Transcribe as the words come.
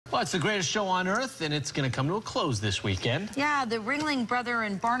Well, it's the greatest show on earth, and it's going to come to a close this weekend. Yeah, the Ringling Brother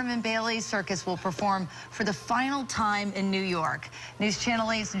and Barnum and Bailey Circus will perform for the final time in New York. News Channel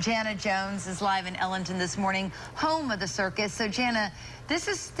 8's Jana Jones is live in Ellington this morning, home of the circus. So, Jana, this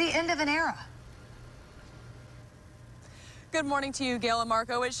is the end of an era. Good morning to you, Gail and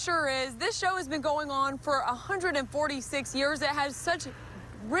Marco. It sure is. This show has been going on for 146 years. It has such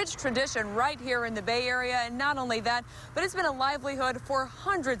rich tradition right here in the Bay Area, and not only that, but it's been a livelihood for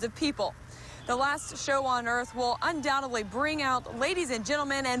hundreds of people. The last show on earth will undoubtedly bring out ladies and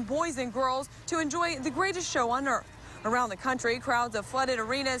gentlemen and boys and girls to enjoy the greatest show on earth. Around the country, crowds have flooded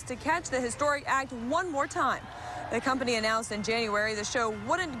arenas to catch the historic act one more time. The company announced in January the show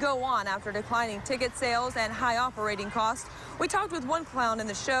wouldn't go on after declining ticket sales and high operating costs. We talked with one clown in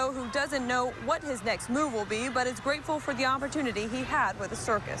the show who doesn't know what his next move will be, but is grateful for the opportunity he had with the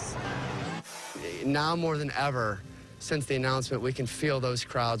circus. Now more than ever, since the announcement, we can feel those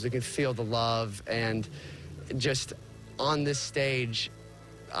crowds, we can feel the love, and just on this stage,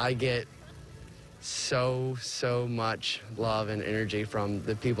 I get so much love and energy from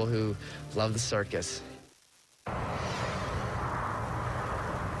the people who love the circus.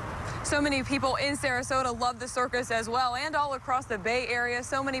 So many people in Sarasota love the circus as well, and all across the Bay Area.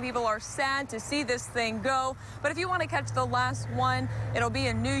 So many people are sad to see this thing go. But if you want to catch the last one, it'll be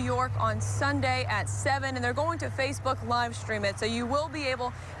in New York on Sunday at 7, and they're going to Facebook live stream it. So you will be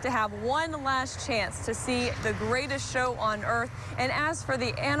able to have one last chance to see the greatest show on earth. And as for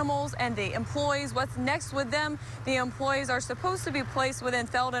the animals and the employees, what's next with them? The employees are supposed to be placed within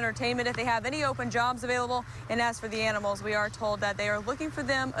Feld Entertainment if they have any open jobs available. And as for the animals, we are told that they are looking for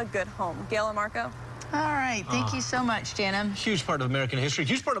them a good home. Gail and Marco. All right. Thank you so much, Jana. Huge part of American history.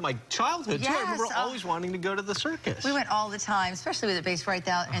 Huge part of my childhood, too. Yes, I remember always wanting to go to the circus. We went all the time, especially with it based right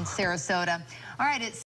out in Sarasota. All right. It's